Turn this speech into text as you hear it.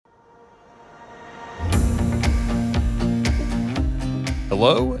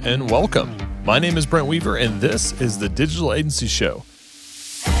Hello and welcome. My name is Brent Weaver, and this is the Digital Agency Show,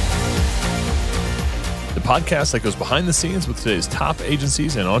 the podcast that goes behind the scenes with today's top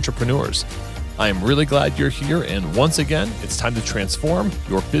agencies and entrepreneurs. I am really glad you're here, and once again, it's time to transform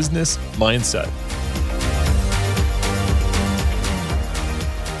your business mindset.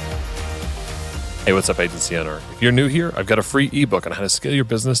 Hey, what's up, agency owner? If you're new here, I've got a free ebook on how to scale your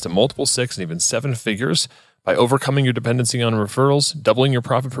business to multiple six and even seven figures by overcoming your dependency on referrals, doubling your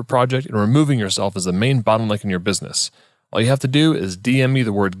profit per project, and removing yourself as the main bottleneck in your business. All you have to do is DM me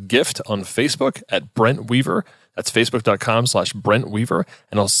the word gift on Facebook at Brent Weaver. That's facebook.com/Brent Weaver,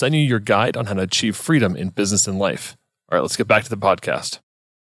 and I'll send you your guide on how to achieve freedom in business and life. All right, let's get back to the podcast.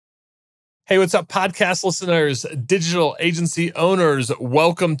 Hey, what's up, podcast listeners, digital agency owners?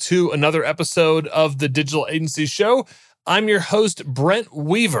 Welcome to another episode of the Digital Agency Show. I'm your host, Brent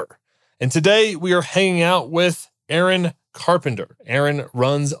Weaver, and today we are hanging out with Aaron Carpenter. Aaron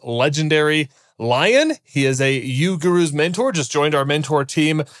runs Legendary Lion. He is a UGurus mentor, just joined our mentor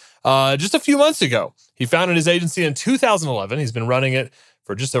team just a few months ago. He founded his agency in 2011. He's been running it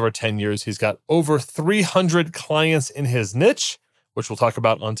for just over 10 years. He's got over 300 clients in his niche, which we'll talk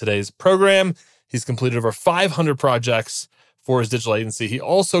about on today's program. He's completed over 500 projects for his digital agency. He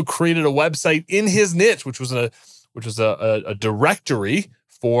also created a website in his niche, which was a directory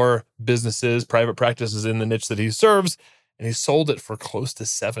for businesses, private practices in the niche that he serves, and he sold it for close to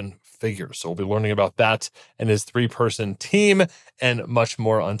seven figures. So we'll be learning about that and his three-person team and much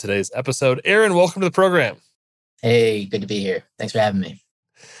more on today's episode. Aaron, welcome to the program. Hey, good to be here. Thanks for having me.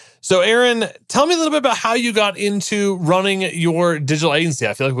 So Aaron, tell me a little bit about how you got into running your digital agency.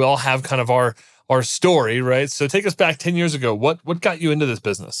 I feel like we all have kind of our story, right? So take us back 10 years ago. What got you into this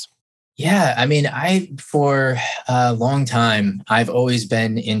business? Yeah, I mean, for a long time, I've always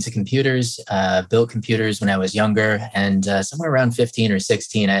been into computers, built computers when I was younger. And somewhere around 15 or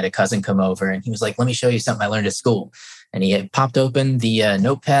 16, I had a cousin come over and he was like, let me show you something I learned at school. And he had popped open the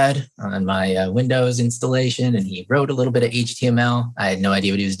notepad on my Windows installation and he wrote a little bit of HTML. I had no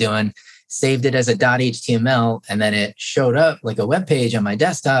idea what he was doing, saved it as a .html, and then it showed up like a web page on my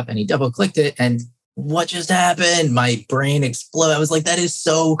desktop and he double clicked it and what just happened? My brain exploded. I was like, that is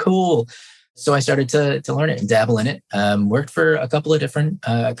so cool. So I started to learn it and dabble in it. Worked for a couple of different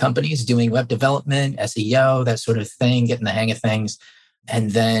companies doing web development, SEO, that sort of thing, getting the hang of things.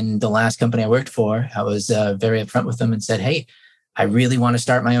 And then the last company I worked for, I was very upfront with them and said, hey, I really want to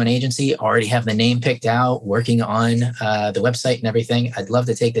start my own agency. Already have the name picked out, working on the website and everything. I'd love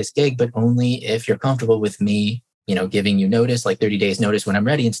to take this gig, but only if you're comfortable with me, giving you notice, like 30 days notice when I'm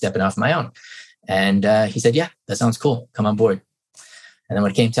ready and stepping off my own. And he said, yeah, that sounds cool. Come on board. And then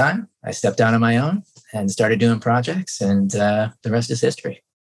when it came time, I stepped down on my own and started doing projects, and the rest is history.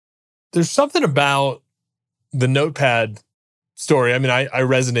 There's something about the notepad story. I mean, I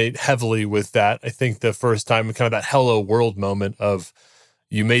resonate heavily with that. I think the first time, kind of that hello world moment of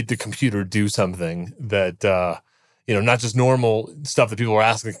you made the computer do something that, not just normal stuff that people are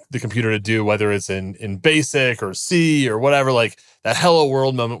asking the computer to do, whether it's in BASIC or C or whatever, like that hello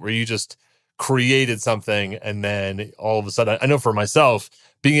world moment where you just created something, and then all of a sudden, I know for myself,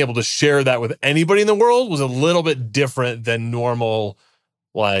 being able to share that with anybody in the world was a little bit different than normal,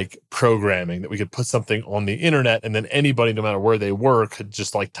 like programming, that we could put something on the internet and then anybody, no matter where they were, could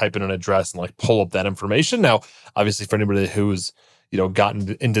just like type in an address and like pull up that information. Now, obviously for anybody who's,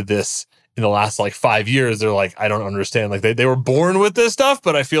 gotten into this in the last like 5 years, they're like, I don't understand. Like they were born with this stuff,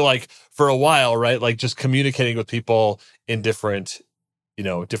 but I feel like for a while, right? Like just communicating with people in different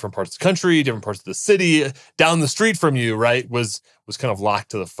parts of the country, different parts of the city, down the street from you, right, was kind of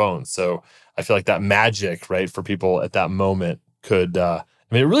locked to the phone. So I feel like that magic, right, for people at that moment could, it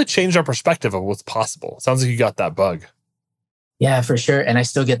really changed our perspective of what's possible. It sounds like you got that bug. Yeah, for sure. And I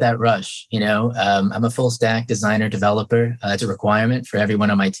still get that rush. I'm a full stack designer, developer. It's a requirement for everyone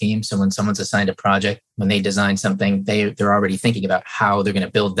on my team. So when someone's assigned a project, when they design something, they're already thinking about how they're going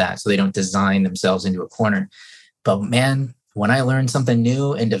to build that so they don't design themselves into a corner. But man, when I learned something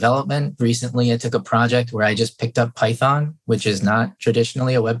new in development, recently I took a project where I just picked up Python, which is not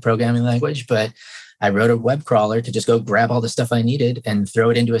traditionally a web programming language, but I wrote a web crawler to just go grab all the stuff I needed and throw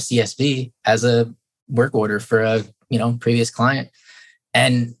it into a CSV as a work order for a previous client.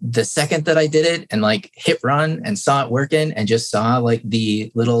 And the second that I did it and like hit run and saw it working and just saw like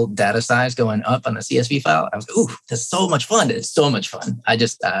the little data size going up on the CSV file, I was like, ooh, that's so much fun. It's so much fun.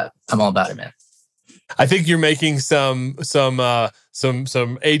 I'm all about it, man. I think you're making some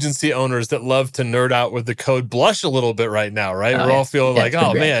agency owners that love to nerd out with the code blush a little bit right now, right? We're all feeling like,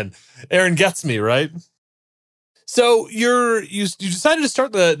 oh man, Aaron gets me, right? So you decided to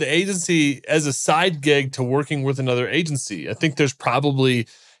start the agency as a side gig to working with another agency. I think there's probably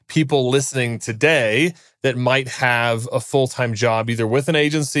people listening today that might have a full-time job either with an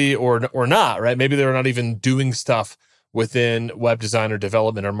agency or not, right? Maybe they're not even doing stuff within web design or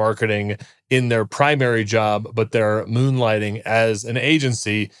development or marketing in their primary job, but they're moonlighting as an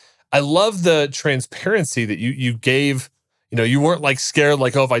agency. I love the transparency that you gave. You weren't like scared,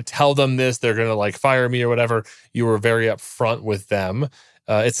 like, oh, if I tell them this, they're going to like fire me or whatever. You were very upfront with them.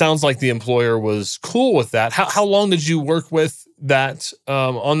 It sounds like the employer was cool with that. How long did you work with that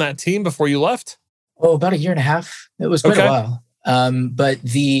on that team before you left? Oh, about a year and a half. It was quite a while. But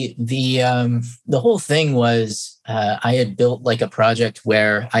the whole thing was I had built like a project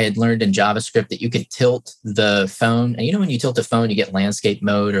where I had learned in JavaScript that you could tilt the phone. And when you tilt a phone, you get landscape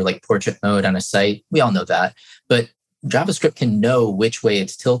mode or like portrait mode on a site. We all know that. But JavaScript can know which way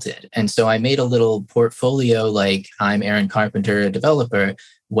it's tilted. And so I made a little portfolio like I'm Aaron Carpenter, a developer,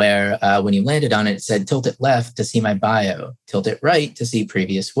 where when you landed on it, it said tilt it left to see my bio, tilt it right to see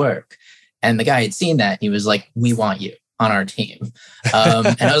previous work. And the guy had seen that. He was like, we want you on our team.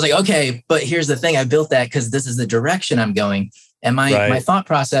 And I was like, okay, but here's the thing. I built that because this is the direction I'm going. And my thought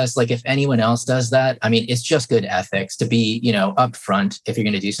process, like if anyone else does that, I mean, it's just good ethics to be, upfront if you're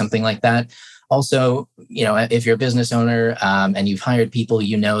going to do something like that. Also, if you're a business owner and you've hired people,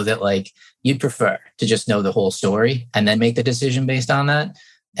 that like you'd prefer to just know the whole story and then make the decision based on that.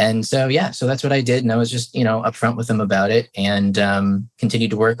 And so, so that's what I did. And I was just, upfront with them about it and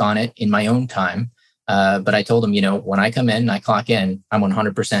continued to work on it in my own time. But I told them, when I come in, I clock in, I'm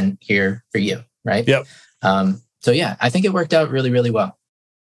 100% here for you. Right. Yep. So, I think it worked out really, really well.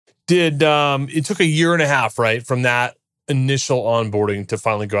 It took a year and a half, right, from that initial onboarding to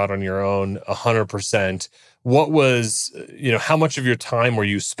finally go out on your own 100%. What was, how much of your time were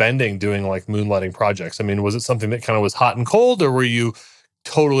you spending doing like moonlighting projects? I mean, was it something that kind of was hot and cold, or were you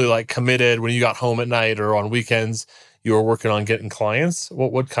totally like committed when you got home at night or on weekends, you were working on getting clients?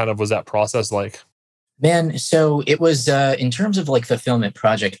 What kind of was that process like? Man, so it was, in terms of like fulfillment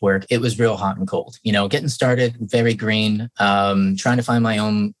project work, it was real hot and cold, getting started, very green, trying to find my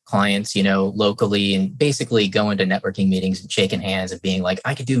own clients, locally, and basically going to networking meetings and shaking hands and being like,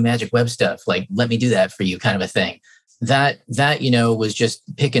 I could do magic web stuff. Like, let me do that for you kind of a thing. That was just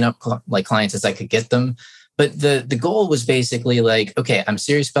picking up like clients as I could get them. But the goal was basically like, okay, I'm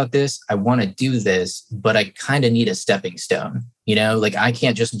serious about this. I want to do this, but I kind of need a stepping stone. Like I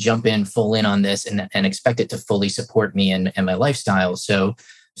can't just jump in full in on this and expect it to fully support me and my lifestyle. So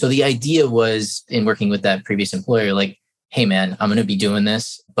the idea was in working with that previous employer, like, hey man, I'm going to be doing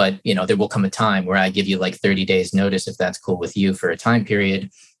this, but there will come a time where I give you like 30 days notice if that's cool with you for a time period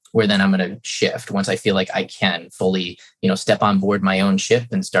where then I'm going to shift once I feel like I can fully, step on board my own ship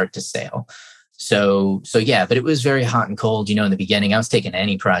and start to sail. So yeah, but it was very hot and cold. In the beginning, I was taking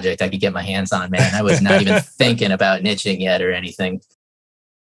any project I could get my hands on, man. I was not even thinking about niching yet or anything.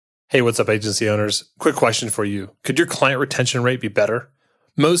 Hey, what's up, agency owners? Quick question for you. Could your client retention rate be better?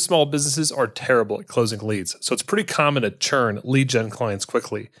 Most small businesses are terrible at closing leads, so it's pretty common to churn lead gen clients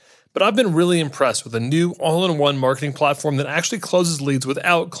quickly. But I've been really impressed with a new all-in-one marketing platform that actually closes leads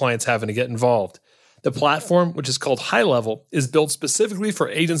without clients having to get involved. The platform, which is called High Level, is built specifically for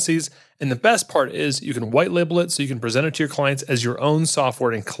agencies, and the best part is you can white label it so you can present it to your clients as your own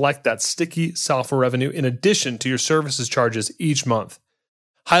software and collect that sticky software revenue in addition to your services charges each month.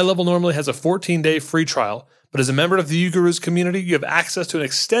 High Level normally has a 14-day free trial, but as a member of the UGurus community, you have access to an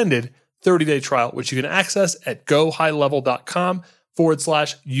extended 30-day trial, which you can access at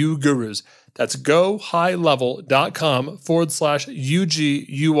gohighlevel.com/UGurus. That's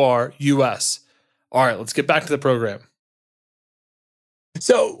gohighlevel.com/UGURUS. All right, let's get back to the program.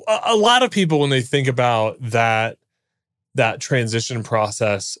 So a lot of people, when they think about that transition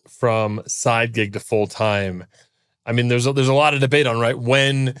process from side gig to full time, I mean, there's a lot of debate on, right?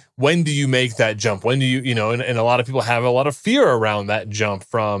 When do you make that jump? When do you, and a lot of people have a lot of fear around that jump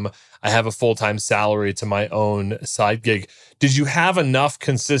from I have a full-time salary to my own side gig. Did you have enough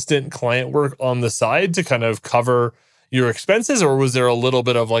consistent client work on the side to kind of cover your expenses, or was there a little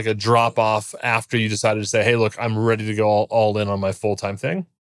bit of like a drop off after you decided to say, hey, look, I'm ready to go all in on my full-time thing?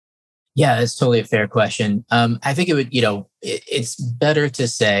 Yeah, it's totally a fair question. I think it would, it's better to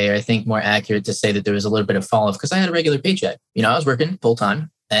say, or I think more accurate to say that there was a little bit of fall off because I had a regular paycheck. I was working full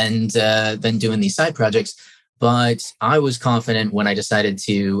time and then doing these side projects, but I was confident when I decided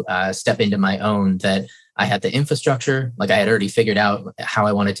to step into my own that I had the infrastructure. Like I had already figured out how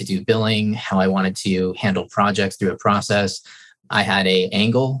I wanted to do billing, how I wanted to handle projects through a process. I had a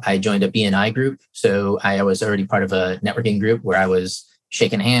angle. I joined a BNI group. So I was already part of a networking group where I was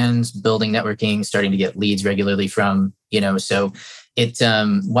shaking hands, building networking, starting to get leads regularly from, so it,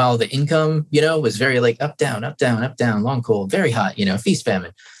 while the income, was very like up, down, up, down, up, down, long, cold, very hot, feast,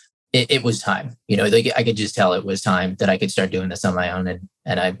 famine. It was time, I could just tell it was time that I could start doing this on my own.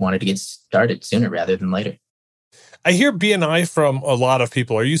 And I wanted to get started sooner rather than later. I hear BNI from a lot of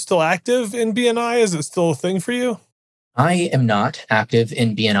people. Are you still active in BNI? Is it still a thing for you? I am not active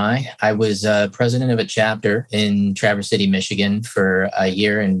in BNI. I was president of a chapter in Traverse City, Michigan for a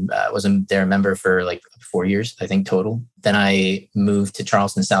year and was their member for like 4 years, I think, total. Then I moved to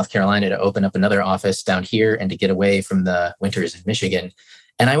Charleston, South Carolina to open up another office down here and to get away from the winters in Michigan.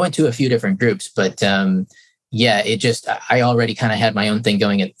 And I went to a few different groups, but I already kind of had my own thing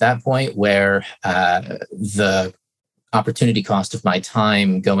going at that point where the opportunity cost of my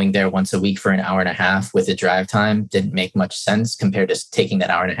time going there once a week for an hour and a half with a drive time didn't make much sense compared to taking that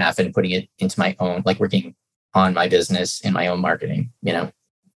hour and a half and putting it into my own, like working on my business in my own marketing,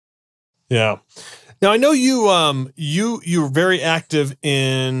 Yeah. Now I know you're very active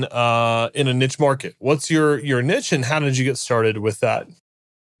in a niche market. What's your niche and how did you get started with that?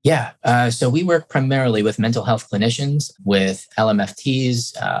 Yeah. So we work primarily with mental health clinicians, with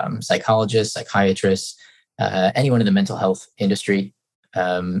LMFTs, psychologists, psychiatrists, anyone in the mental health industry.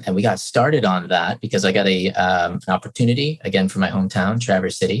 And we got started on that because I got an opportunity, again, from my hometown,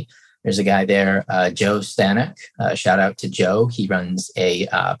 Traverse City. There's a guy there, Joe Stanek. Shout out to Joe. He runs a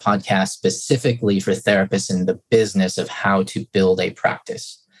podcast specifically for therapists in the business of how to build a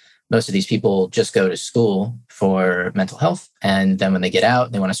practice. Most of these people just go to school for mental health. And then when they get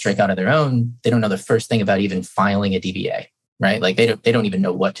out, they want to strike out on their own. They don't know the first thing about even filing a DBA. Right? Like they don't even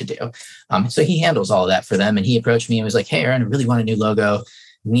know what to do. So he handles all of that for them. And he approached me and was like, "Hey, Aaron, I really want a new logo.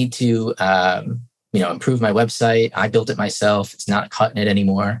 Need to, improve my website. I built it myself. It's not cutting it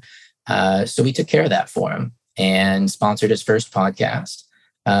anymore." So we took care of that for him and sponsored his first podcast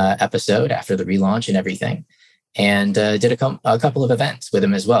episode after the relaunch and everything. And did a couple of events with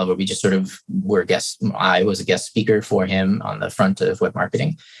him as well, where we just sort of were guests. I was a guest speaker for him on the front of web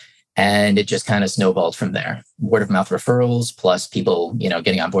marketing. And it just kind of snowballed from there. Word of mouth referrals, plus people,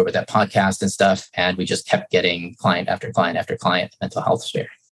 getting on board with that podcast and stuff. And we just kept getting client after client after client, mental health sphere.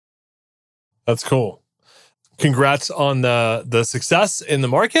 That's cool. Congrats on the success in the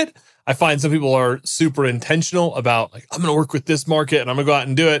market. I find some people are super intentional about like, I'm going to work with this market and I'm going to go out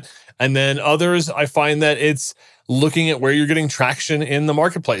and do it. And then others, I find that it's looking at where you're getting traction in the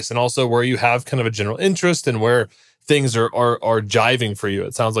marketplace and also where you have kind of a general interest and where things are jiving for you.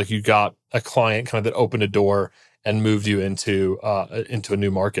 It sounds like you got a client kind of that opened a door and moved you into a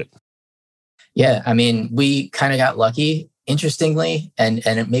new market. Yeah, I mean, we kind of got lucky, interestingly, and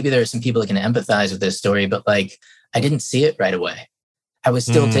maybe there are some people that can empathize with this story, but like I didn't see it right away. I was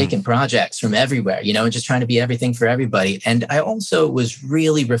still taking projects from everywhere, and just trying to be everything for everybody. And I also was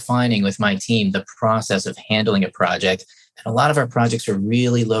really refining with my team the process of handling a project. And a lot of our projects were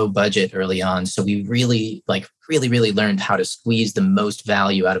really low budget early on. So we really learned how to squeeze the most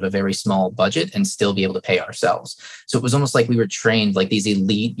value out of a very small budget and still be able to pay ourselves. So it was almost like we were trained like these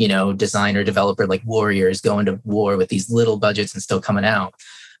elite, designer, developer, like warriors going to war with these little budgets and still coming out.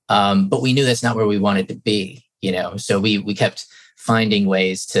 But we knew that's not where we wanted to be, so we kept finding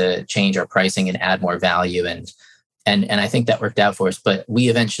ways to change our pricing and add more value. And I think that worked out for us. But we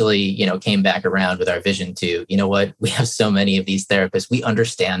eventually, came back around with our vision to, what, we have so many of these therapists. We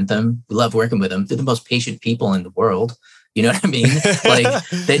understand them. We love working with them. They're the most patient people in the world. You know what I mean? Like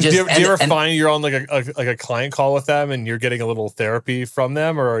they just. do you ever find you're on like a client call with them and you're getting a little therapy from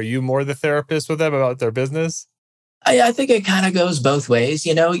them, or are you more the therapist with them about their business? I think it kind of goes both ways.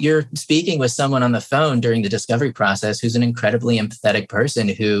 You're speaking with someone on the phone during the discovery process who's an incredibly empathetic person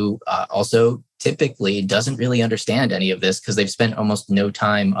who also typically doesn't really understand any of this because they've spent almost no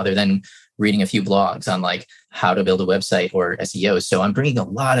time other than reading a few blogs on like how to build a website or SEO. So I'm bringing a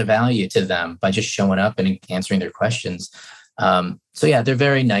lot of value to them by just showing up and answering their questions. So yeah, they're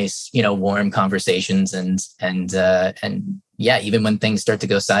very nice, warm conversations and yeah, even when things start to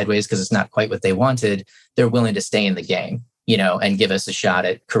go sideways because it's not quite what they wanted, they're willing to stay in the game, and give us a shot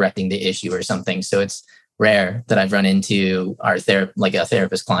at correcting the issue or something. So it's rare that I've run into a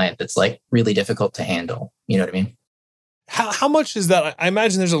therapist client that's like really difficult to handle. You know what I mean? How much is that? I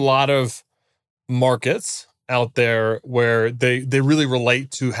imagine there's a lot of markets out there where they really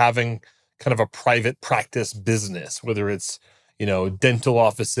relate to having kind of a private practice business, whether it's, dental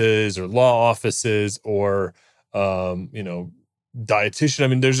offices or law offices or, dietitian. I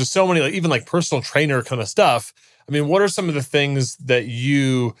mean, there's just so many, like even like personal trainer kind of stuff. I mean, what are some of the things that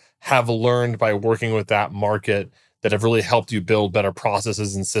you have learned by working with that market that have really helped you build better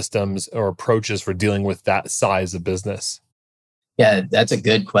processes and systems or approaches for dealing with that size of business? Yeah, that's a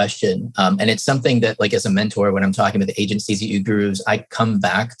good question. And it's something that, like, as a mentor, when I'm talking with agencies at gurus, I come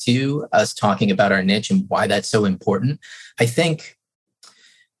back to us talking about our niche and why that's so important. I think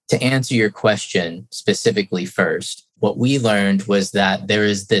to answer your question specifically first, what we learned was that there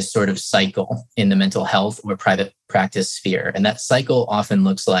is this sort of cycle in the mental health or private practice sphere. And that cycle often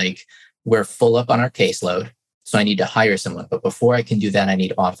looks like we're full up on our caseload. So I need to hire someone. But before I can do that, I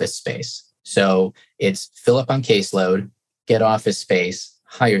need office space. So it's fill up on caseload, get office space,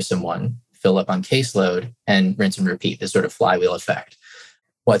 hire someone, fill up on caseload, and rinse and repeat, this sort of flywheel effect.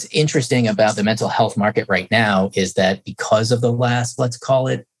 What's interesting about the mental health market right now is that because of the last, let's call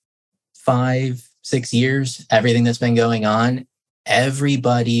it 5-6 years, everything that's been going on,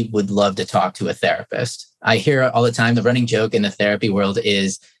 everybody would love to talk to a therapist. I hear all the time, the running joke in the therapy world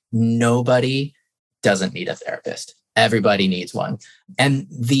is nobody doesn't need a therapist. Everybody needs one. And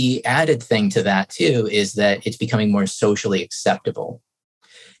the added thing to that too is that it's becoming more socially acceptable.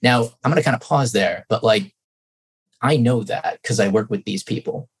 Now, I'm going to kind of pause there, but like, I know that because I work with these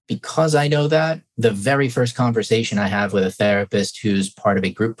people. Because I know that, the very first conversation I have with a therapist who's part of a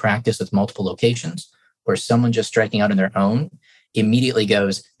group practice with multiple locations or someone just striking out on their own immediately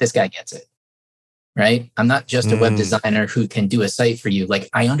goes, this guy gets it, right? I'm not just a web designer who can do a site for you. Like,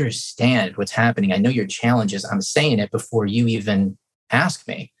 I understand what's happening. I know your challenges. I'm saying it before you even ask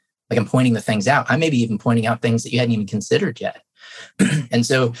me. Like, I'm pointing the things out. I may be even pointing out things that you hadn't even considered yet. And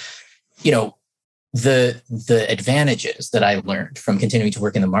so, you know, the advantages that I learned from continuing to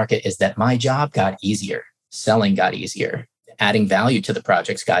work in the market is that my job got easier. Selling got easier. Adding value to the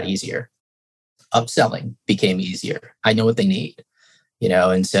projects got easier. Upselling became easier. I know what they need, you know,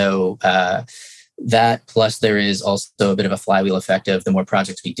 and so that plus there is also a bit of a flywheel effect of the more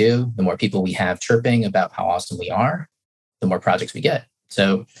projects we do, the more people we have chirping about how awesome we are, the more projects we get.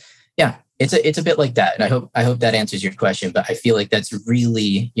 So yeah, it's a bit like that. And I hope that answers your question, but I feel like that's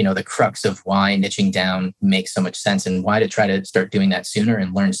really, you know, the crux of why niching down makes so much sense and why to try to start doing that sooner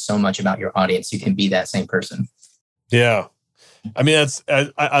and learn so much about your audience. You can be that same person. Yeah. I mean,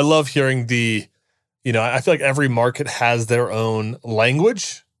 I love hearing you know, I feel like every market has their own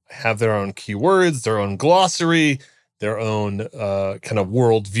language, have their own keywords, their own glossary, their own kind of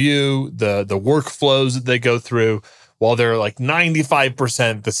worldview, the workflows that they go through. While they're like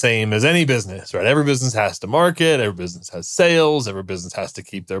 95% the same as any business, right? Every business has to market, every business has sales, every business has to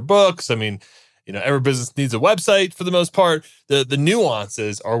keep their books. I mean, you know, every business needs a website for the most part. The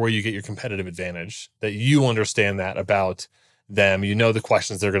nuances are where you get your competitive advantage, that you understand that about them. You know the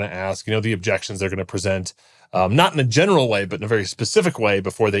questions they're going to ask, you know the objections they're going to present, not in a general way, but in a very specific way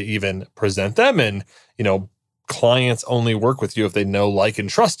before they even present them. And, you know, clients only work with you if they know, like,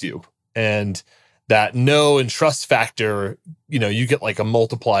 and trust you. And that know and trust factor, you know, you get like a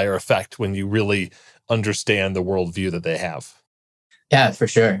multiplier effect when you really understand the worldview that they have. Yeah, for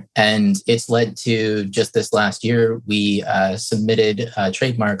sure. And it's led to just this last year, we submitted a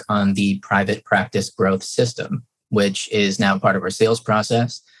trademark on the private practice growth system, which is now part of our sales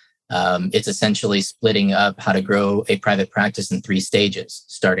process. It's essentially splitting up how to grow a private practice in 3 stages,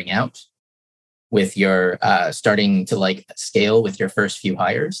 starting out with your starting to like scale with your first few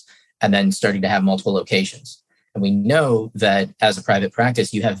hires, and then starting to have multiple locations. And we know that as a private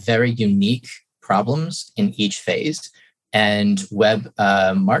practice, you have very unique problems in each phase. And web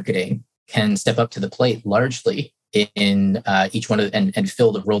marketing can step up to the plate largely in each one of and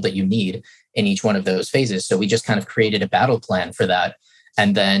fill the role that you need in each one of those phases. So we just kind of created a battle plan for that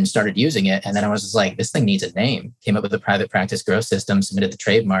and then started using it. And then I was just like, this thing needs a name. Came up with a private practice growth system, submitted the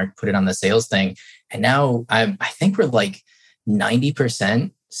trademark, put it on the sales thing. And now I think we're like 90%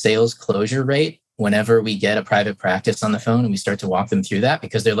 sales closure rate whenever we get a private practice on the phone and we start to walk them through that,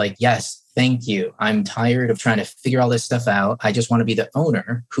 because they're like, yes, thank you. I'm tired of trying to figure all this stuff out. I just want to be the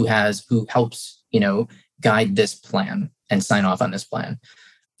owner who helps, you know, guide this plan and sign off on this plan.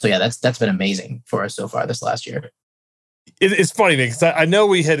 So yeah, that's been amazing for us so far this last year. It's funny because I know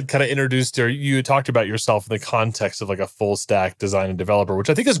we had kind of introduced, or you had talked about yourself in the context of like a full stack design and developer, which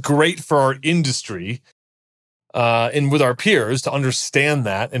I think is great for our industry and with our peers to understand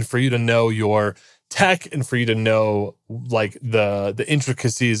that, and for you to know your tech and for you to know like the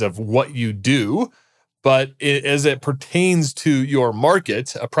intricacies of what you do. But as it pertains to your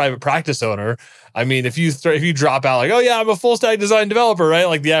market, a private practice owner, I mean, if you drop out like, oh yeah, I'm a full stack design developer, right?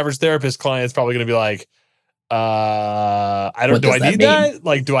 Like the average therapist client is probably going to be like, I don't, do I need that?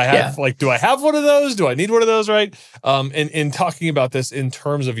 Like, do I have one of those? Do I need one of those? Right. And talking about this in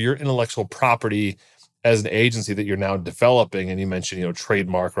terms of your intellectual property as an agency that you're now developing, and you mentioned, you know,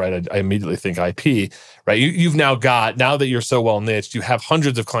 trademark, right? I immediately think IP, right? You've now that you're so well niched, you have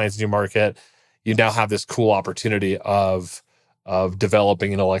hundreds of clients in your market. You now have this cool opportunity of of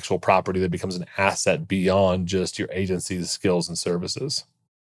developing intellectual property that becomes an asset beyond just your agency's skills and services.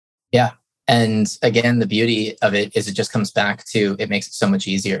 Yeah. And again, the beauty of it is it just comes back to it makes it so much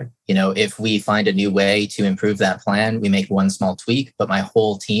easier. If we find a new way to improve that plan, we make one small tweak, but my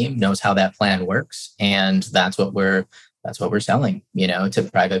whole team knows how that plan works. And that's what we're selling, to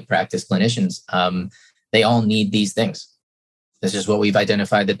private practice clinicians. They all need these things. This is what we've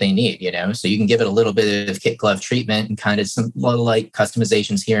identified that they need, so you can give it a little bit of kit glove treatment and kind of some little like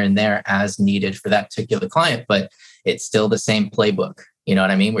customizations here and there as needed for that particular client, but it's still the same playbook. You know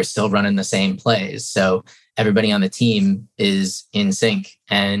what I mean? We're still running the same plays. So everybody on the team is in sync,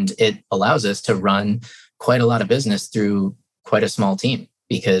 and it allows us to run quite a lot of business through quite a small team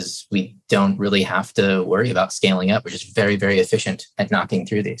because we don't really have to worry about scaling up. We're just very, very efficient at knocking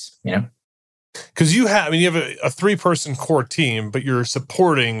through these, Because you have a 3-person core team, but you're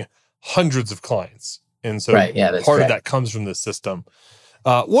supporting hundreds of clients. And so right, yeah, part of that comes from this system.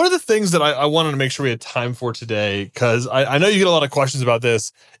 One of the things that I wanted to make sure we had time for today, because I know you get a lot of questions about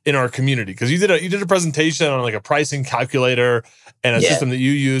this in our community, because you did a presentation on like a pricing calculator and a system that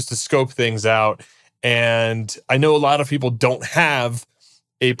you use to scope things out. And I know a lot of people don't have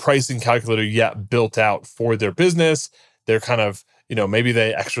a pricing calculator yet built out for their business. They're kind of, maybe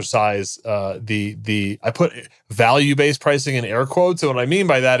they exercise I put value-based pricing in air quotes. And what I mean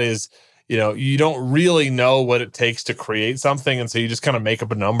by that is, you don't really know what it takes to create something, and so you just kind of make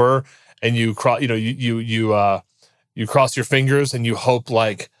up a number, and you cross your fingers, and you hope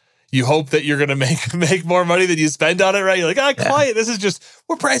that you're going to make more money than you spend on it, right? You're like, client, this is just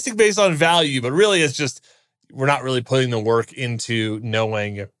we're pricing based on value, but really it's just we're not really putting the work into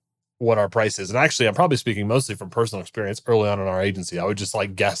knowing what our price is. And actually, I'm probably speaking mostly from personal experience early on in our agency. I would just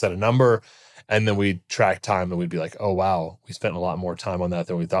like guess at a number, and then we'd track time and we'd be like, oh, wow, we spent a lot more time on that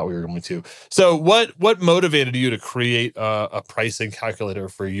than we thought we were going to. So what motivated you to create a pricing calculator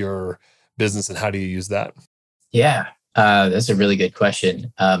for your business, and how do you use that? Yeah, that's a really good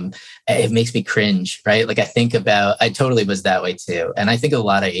question. It makes me cringe, right? Like I totally was that way too. And I think a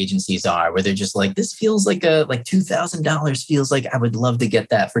lot of agencies are, where they're just like, this feels like $2,000 feels like I would love to get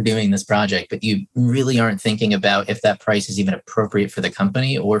that for doing this project. But you really aren't thinking about if that price is even appropriate for the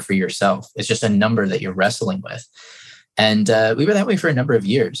company or for yourself. It's just a number that you're wrestling with. And we were that way for a number of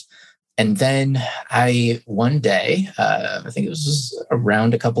years. And then one day, I think it was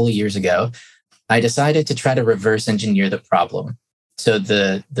around a couple of years ago, I decided to try to reverse engineer the problem. So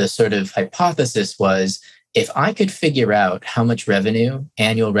the sort of hypothesis was, if I could figure out how much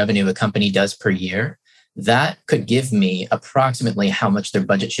annual revenue a company does per year, that could give me approximately how much their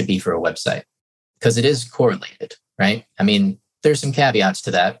budget should be for a website, because it is correlated, right? I mean, there's some caveats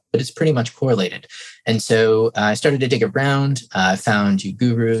to that, but it's pretty much correlated. And so I started to dig around, found you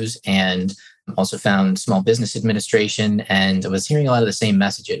gurus, and also found Small Business Administration. And I was hearing a lot of the same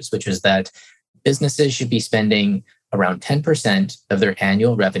messages, which was that businesses should be spending around 10% of their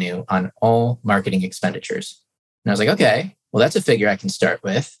annual revenue on all marketing expenditures. And I was like, okay, well, that's a figure I can start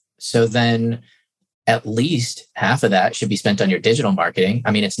with. So then at least half of that should be spent on your digital marketing.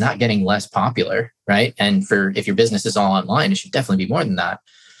 I mean, it's not getting less popular, right? And if your business is all online, it should definitely be more than that.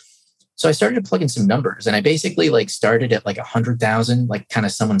 So I started to plug in some numbers, and I basically started at 100,000, like kind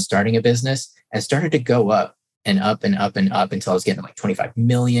of someone starting a business, and started to go up and up and up and up until I was getting 25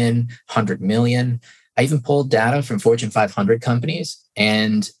 million, 100 million. I even pulled data from Fortune 500 companies,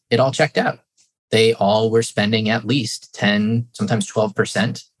 and it all checked out. They all were spending at least 10, sometimes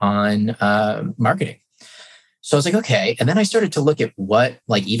 12% on marketing. So I was like, okay. And then I started to look at what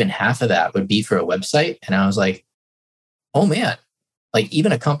even half of that would be for a website. And I was like, oh man,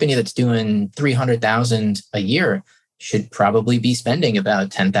 even a company that's doing 300,000 a year should probably be spending about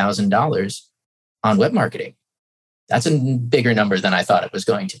 $10,000 on web marketing. That's a bigger number than I thought it was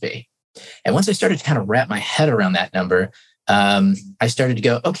going to be. And once I started to kind of wrap my head around that number, I started to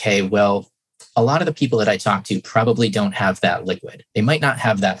go, okay, well, a lot of the people that I talk to probably don't have that liquid. They might not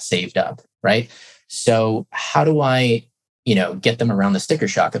have that saved up, right? So how do I, get them around the sticker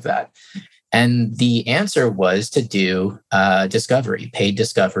shock of that? And the answer was to do paid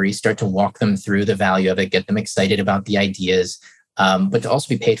discovery, start to walk them through the value of it, get them excited about the ideas, but to also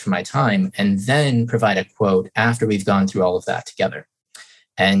be paid for my time, and then provide a quote after we've gone through all of that together.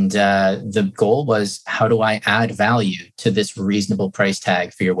 And the goal was, how do I add value to this reasonable price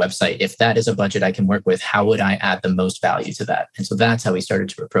tag for your website? If that is a budget I can work with, how would I add the most value to that? And so that's how we started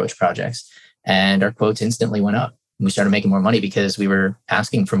to approach projects. And our quotes instantly went up. We started making more money because we were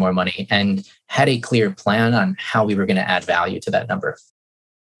asking for more money and had a clear plan on how we were going to add value to that number.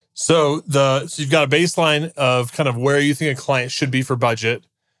 So you've got a baseline of kind of where you think a client should be for budget,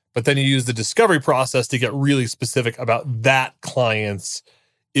 but then you use the discovery process to get really specific about that client's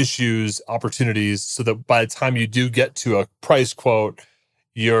issues, opportunities, so that by the time you do get to a price quote,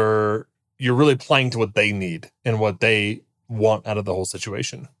 you're really playing to what they need and what they want out of the whole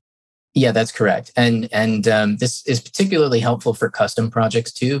situation. Yeah, that's correct. And this is particularly helpful for custom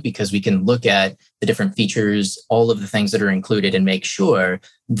projects too, because we can look at the different features, all of the things that are included, and make sure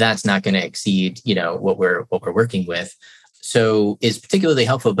that's not going to exceed, what we're working with. So is particularly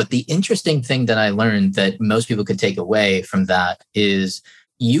helpful. But the interesting thing that I learned that most people could take away from that is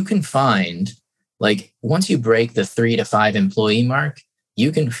you can find, like, once you break the 3 to 5 employee mark,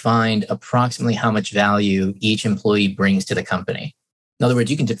 you can find approximately how much value each employee brings to the company. In other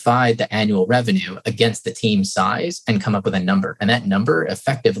words, you can divide the annual revenue against the team size and come up with a number. And that number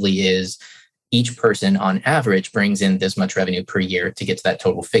effectively is each person on average brings in this much revenue per year to get to that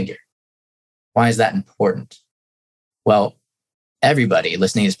total figure. Why is that important? Well, everybody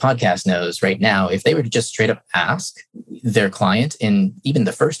listening to this podcast knows right now, if they were to just straight up ask their client in even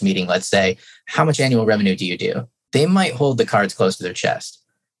the first meeting, let's say, how much annual revenue do you do? They might hold the cards close to their chest.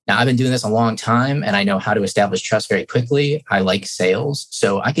 Now, I've been doing this a long time and I know how to establish trust very quickly. I like sales,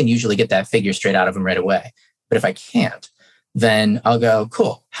 so I can usually get that figure straight out of them right away. But if I can't, then I'll go,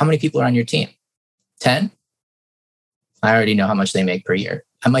 cool, how many people are on your team? 10? I already know how much they make per year.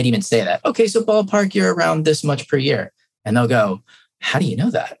 I might even say that. Okay, so ballpark, you're around this much per year. And they'll go, how do you know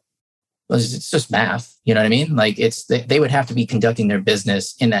that? Well, it's just math. You know what I mean? Like they would have to be conducting their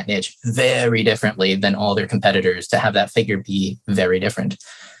business in that niche very differently than all their competitors to have that figure be very different.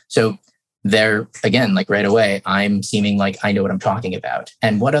 So there, again, like right away, I'm seeming like I know what I'm talking about.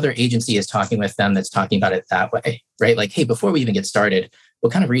 And what other agency is talking with them that's talking about it that way, right? Like, hey, before we even get started,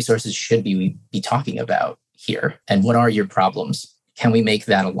 what kind of resources should we be talking about here? And what are your problems? Can we make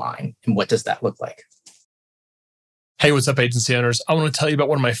that align? And what does that look like? Hey, what's up, agency owners? I want to tell you about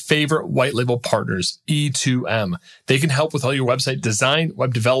one of my favorite white label partners, E2M. They can help with all your website design,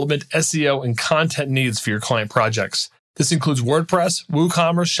 web development, SEO, and content needs for your client projects. This includes WordPress,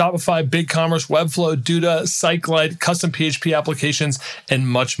 WooCommerce, Shopify, BigCommerce, Webflow, Duda, SiteGlide, custom PHP applications, and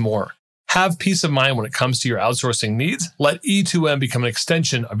much more. Have peace of mind when it comes to your outsourcing needs. Let E2M become an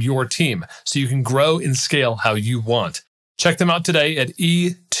extension of your team so you can grow and scale how you want. Check them out today at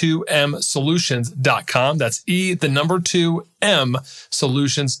e2msolutions.com. That's E2M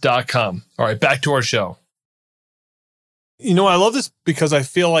solutions.com. All right, back to our show. You know, I love this because I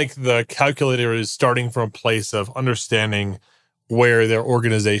feel like the calculator is starting from a place of understanding where their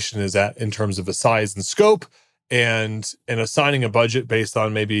organization is at in terms of the size and scope, and assigning a budget based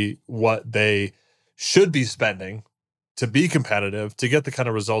on maybe what they should be spending to be competitive, to get the kind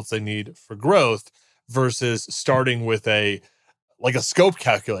of results they need for growth, versus starting with a scope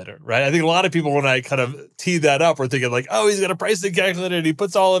calculator, right? I think a lot of people, when I kind of tee that up, are thinking like, oh, he's got a pricing calculator and he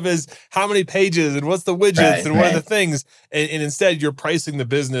puts all of his, how many pages and what's the widgets and what are the things. And instead you're pricing the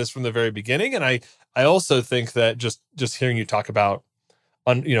business from the very beginning. And I also think that just hearing you talk about,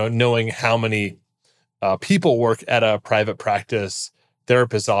 knowing how many people work at a private practice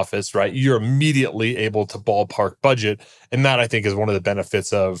therapist office, right? You're immediately able to ballpark budget. And that, I think, is one of the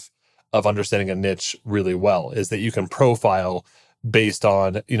benefits of understanding a niche really well, is that you can profile based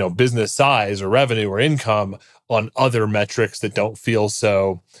on, business size or revenue or income on other metrics that don't feel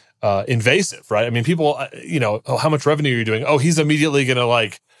so invasive, right? I mean, people, oh, how much revenue are you doing? Oh, he's immediately going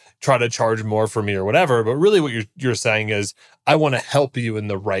to try to charge more for me or whatever. But really what you're saying is, I want to help you in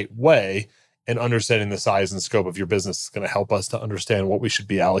the right way, and understanding the size and scope of your business is going to help us to understand what we should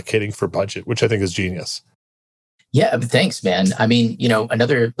be allocating for budget, which I think is genius. Yeah, thanks, man. I mean,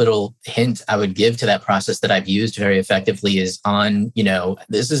 another little hint I would give to that process that I've used very effectively is on,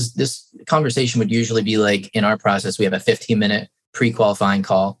 this conversation would usually be like, in our process, we have a 15-minute pre-qualifying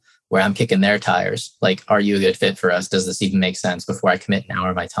call where I'm kicking their tires. Like, are you a good fit for us? Does this even make sense before I commit an hour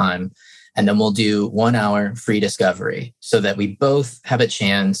of my time? And then we'll do 1 hour free discovery so that we both have a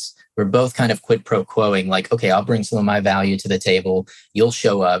chance. We're both kind of quid pro quoing, like, okay, I'll bring some of my value to the table. You'll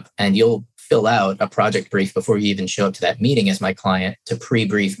show up and you'll fill out a project brief before you even show up to that meeting as my client to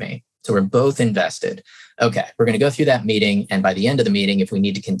pre-brief me. So we're both invested. Okay, we're going to go through that meeting. And by the end of the meeting, if we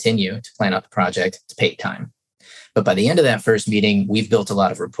need to continue to plan out the project, it's paid time. But by the end of that first meeting, we've built a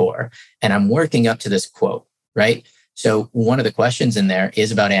lot of rapport and I'm working up to this quote, right? So one of the questions in there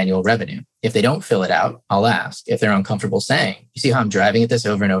is about annual revenue. If they don't fill it out, I'll ask if they're uncomfortable saying. You see how I'm driving at this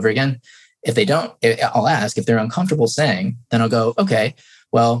over and over again? If they don't, I'll ask if they're uncomfortable saying, then I'll go, okay,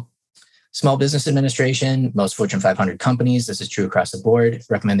 well, Small Business Administration, most Fortune 500 companies, this is true across the board,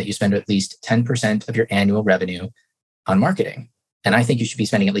 recommend that you spend at least 10% of your annual revenue on marketing. And I think you should be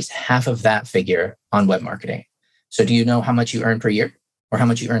spending at least half of that figure on web marketing. So do you know how much you earn per year? or how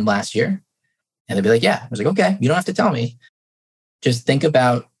much you earned last year? And they'd be like, yeah. I was like, okay, you don't have to tell me. Just think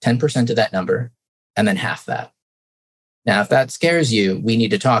about 10% of that number and then half that. Now, if that scares you, we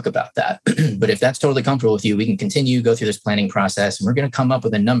need to talk about that. But if that's totally comfortable with you, we can continue, go through this planning process, and we're going to come up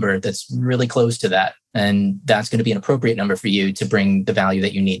with a number that's really close to that. And that's going to be an appropriate number for you to bring the value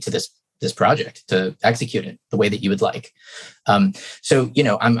that you need to this project, to execute it the way that you would like. So,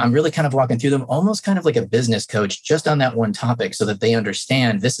 I'm really kind of walking through them almost kind of like a business coach just on that one topic so that they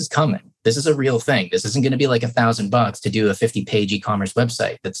understand this is coming. This is a real thing. This isn't going to be like $1,000 to do a 50-page e-commerce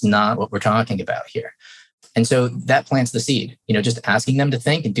website. That's not what we're talking about here. And so that plants the seed, just asking them to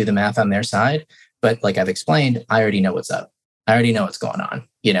think and do the math on their side. But like I've explained, I already know what's up. I already know what's going on,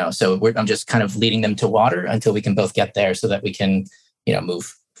 so I'm just kind of leading them to water until we can both get there so that we can,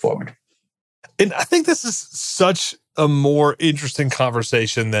 move forward. And I think this is such a more interesting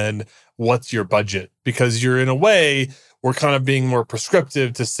conversation than what's your budget, because you're in a way, we're kind of being more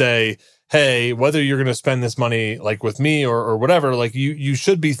prescriptive to say, hey, whether you're going to spend this money like with me or whatever, like you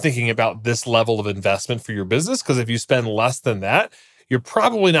should be thinking about this level of investment for your business. Because if you spend less than that, you're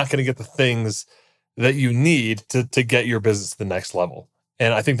probably not going to get the things that you need to get your business to the next level.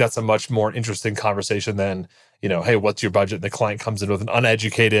 And I think that's a much more interesting conversation than, hey, what's your budget? And the client comes in with an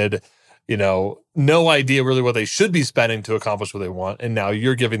uneducated, no idea really what they should be spending to accomplish what they want. And now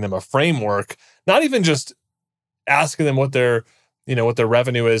you're giving them a framework, not even just asking them what their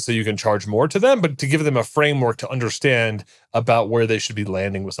revenue is so you can charge more to them, but to give them a framework to understand about where they should be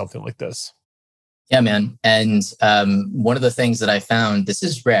landing with something like this. Yeah, man. And one of the things that I found, this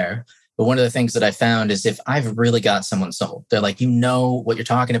is rare, but one of the things that I found is if I've really got someone sold, they're like, what you're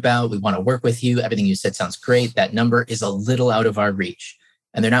talking about. We want to work with you. Everything you said sounds great. That number is a little out of our reach.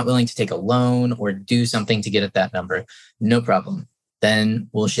 And they're not willing to take a loan or do something to get at that number. No problem. Then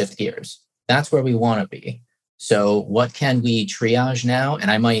we'll shift gears. That's where we want to be. So what can we triage now?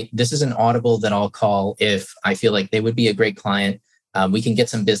 And this is an audible that I'll call if I feel like they would be a great client. We can get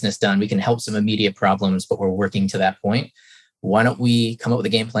some business done. We can help some immediate problems, but we're working to that point. Why don't we come up with a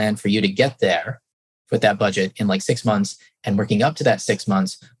game plan for you to get there with that budget in like 6 months, and working up to that 6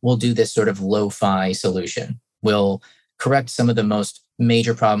 months, we'll do this sort of lo-fi solution. We'll correct some of the most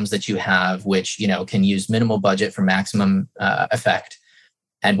major problems that you have, which, can use minimal budget for maximum effect.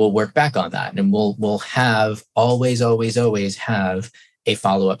 And we'll work back on that. And we'll have always have a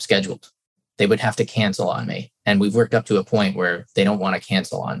follow-up scheduled. They would have to cancel on me. And we've worked up to a point where they don't want to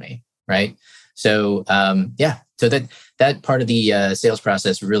cancel on me. Right. So, so that part of the sales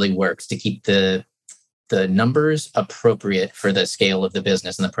process really works to keep the numbers appropriate for the scale of the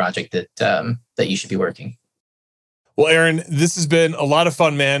business and the project that you should be working. Well, Aaron, this has been a lot of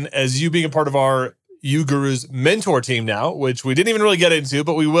fun, man, as you being a part of our UGurus mentor team now, which we didn't even really get into,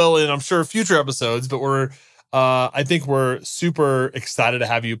 but we will in, I'm sure, future episodes. But I think we're super excited to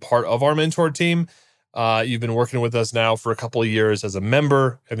have you part of our mentor team. You've been working with us now for a couple of years as a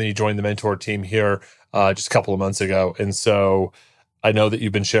member, and then you joined the mentor team here just a couple of months ago. And so I know that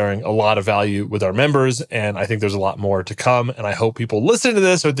you've been sharing a lot of value with our members, and I think there's a lot more to come. And I hope people listening to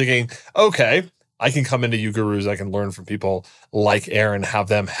this are thinking, okay, I can come into UGurus, I can learn from people like Aaron, have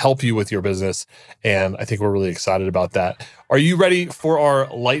them help you with your business. And I think we're really excited about that. Are you ready for our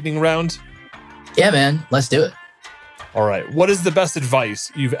lightning round? Yeah, man, let's do it. All right. What is the best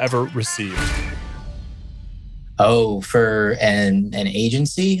advice you've ever received? Oh, for an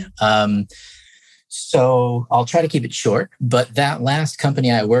agency? So I'll try to keep it short, but that last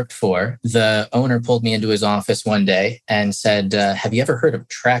company I worked for, the owner pulled me into his office one day and said, have you ever heard of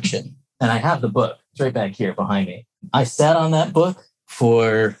Traction? And I have the book. It's right back here behind me. I sat on that book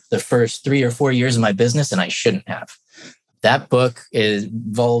for the first 3 or 4 years of my business, and I shouldn't have. That book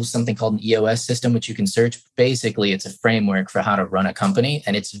involves something called an EOS system, which you can search. Basically, it's a framework for how to run a company,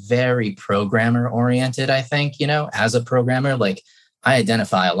 and it's very programmer oriented, I think, as a programmer, like I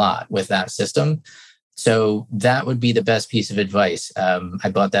identify a lot with that system. So that would be the best piece of advice. I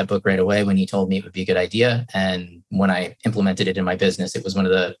bought that book right away when he told me it would be a good idea. And when I implemented it in my business, it was one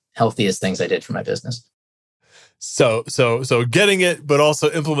of the healthiest things I did for my business. So getting it, but also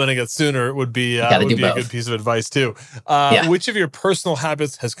implementing it sooner would be a good piece of advice too. Which of your personal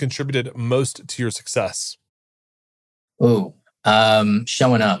habits has contributed most to your success?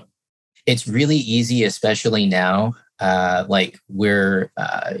 Showing up. It's really easy, especially now. Like we're,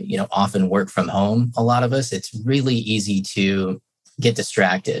 often work from home. A lot of us, it's really easy to get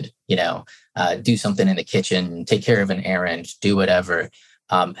distracted, do something in the kitchen, take care of an errand, do whatever.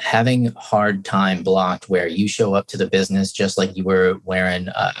 Having hard time blocked where you show up to the business just like you were wearing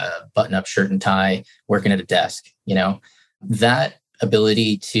a button-up shirt and tie, working at a desk, that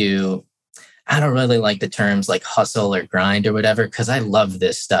ability to, I don't really like the terms like hustle or grind or whatever, because I love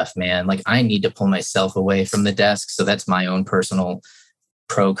this stuff, man. Like I need to pull myself away from the desk. So that's my own personal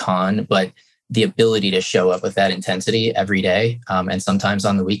pro con. But the ability to show up with that intensity every day and sometimes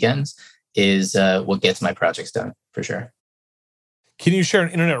on the weekends is what gets my projects done for sure. Can you share an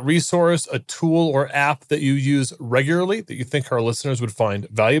internet resource, a tool or app that you use regularly that you think our listeners would find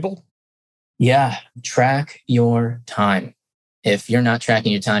valuable? Yeah, track your time. If you're not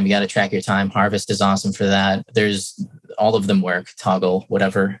tracking your time, you got to track your time. Harvest is awesome for that. There's all of them work, Toggle,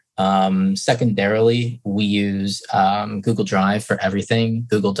 whatever. Secondarily, we use Google Drive for everything,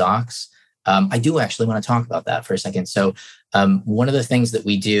 Google Docs. I do actually want to talk about that for a second. So one of the things that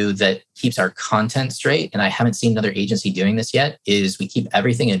we do that keeps our content straight, and I haven't seen another agency doing this yet, is we keep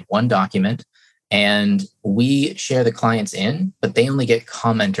everything in one document and we share the clients in, but they only get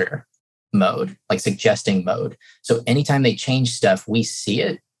commenter mode, like suggesting mode. So anytime they change stuff, we see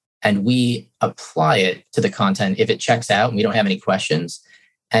it and we apply it to the content if it checks out and we don't have any questions.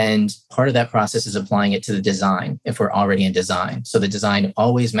 And part of that process is applying it to the design if we're already in design. So the design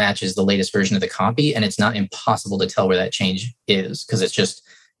always matches the latest version of the copy, and it's not impossible to tell where that change is because it's just,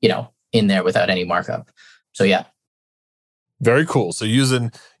 in there without any markup. So yeah. Very cool. So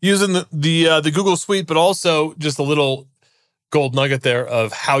using the Google Suite, but also just a little gold nugget there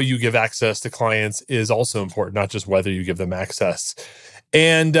of how you give access to clients is also important, not just whether you give them access.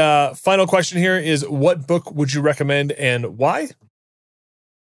 And final question here is, what book would you recommend and why?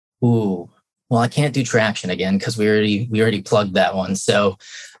 Ooh, well, I can't do Traction again because we already plugged that one. So,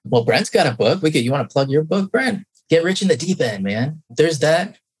 well, Brent's got a book. You want to plug your book, Brent? Get Rich in the Deep End, man. There's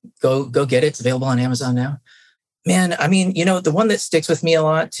that. Go get it. It's available on Amazon now. Man, I mean, the one that sticks with me a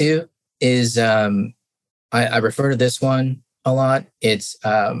lot too is I refer to this one a lot. It's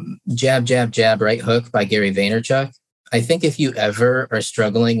Jab, Jab, Jab, Right Hook by Gary Vaynerchuk. I think if you ever are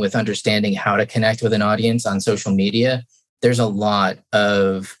struggling with understanding how to connect with an audience on social media, there's a lot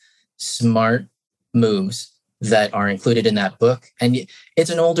of smart moves that are included in that book. And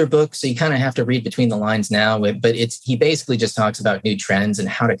it's an older book, so you kind of have to read between the lines now. But he basically just talks about new trends and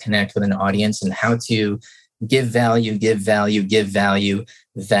how to connect with an audience and how to give value,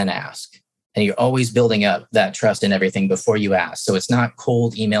 then ask. And you're always building up that trust in everything before you ask. So it's not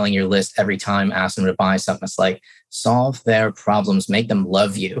cold emailing your list every time, ask them to buy something. It's like solve their problems, make them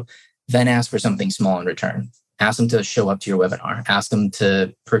love you, then ask for something small in return. Ask them to show up to your webinar. Ask them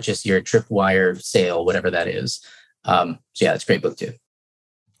to purchase your Tripwire sale, whatever that is. So yeah, it's a great book too.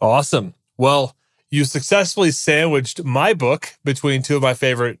 Awesome. Well, you successfully sandwiched my book between two of my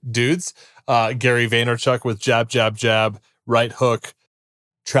favorite dudes, Gary Vaynerchuk with Jab, Jab, Jab, Right Hook,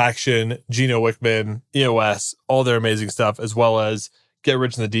 Traction, Gino Wickman, EOS, all their amazing stuff, as well as Get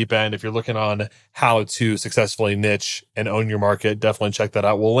Rich in the Deep End. If you're looking on how to successfully niche and own your market, definitely check that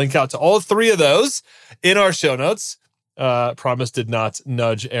out. We'll link out to all three of those in our show notes. Promise did not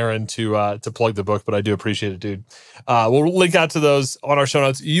nudge Aaron to plug the book, but I do appreciate it, dude. We'll link out to those on our show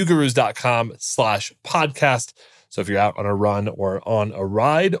notes, ugurus.com/podcast. So if you're out on a run or on a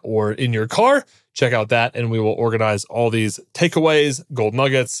ride or in your car, check out that, and we will organize all these takeaways, gold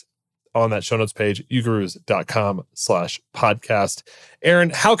nuggets, on that show notes page, ugurus.com/podcast. Aaron,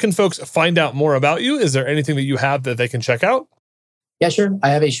 how can folks find out more about you? Is there anything that you have that they can check out? Yeah, sure. I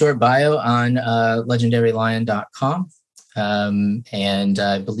have a short bio on legendarylion.com. And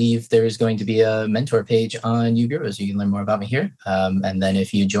I believe there's going to be a mentor page on Ugurus. You can learn more about me here. And then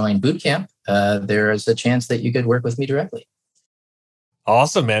if you join bootcamp, there is a chance that you could work with me directly.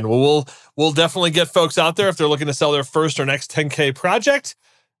 Awesome, man. Well, we'll definitely get folks out there if they're looking to sell their first or next 10K project.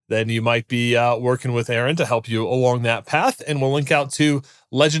 Then you might be working with Aaron to help you along that path. And we'll link out to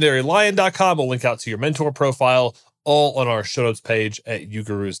legendarylion.com. We'll link out to your mentor profile, all on our show notes page at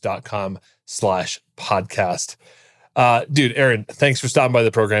ugurus.com/podcast. Dude, Aaron, thanks for stopping by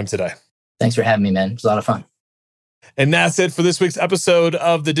the program today. Thanks for having me, man. It was a lot of fun. And that's it for this week's episode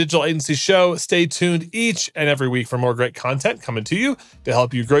of the Digital Agency Show. Stay tuned each and every week for more great content coming to you to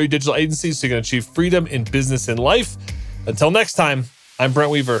help you grow your digital agency so you can achieve freedom in business and life. Until next time, I'm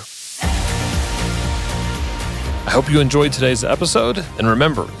Brent Weaver. I hope you enjoyed today's episode. And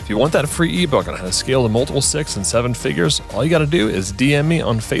remember, if you want that free ebook on how to scale to multiple 6 and 7 figures, all you got to do is DM me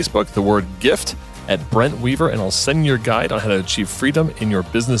on Facebook, the word gift, at Brent Weaver, and I'll send you your guide on how to achieve freedom in your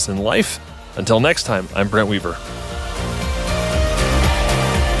business and life. Until next time, I'm Brent Weaver.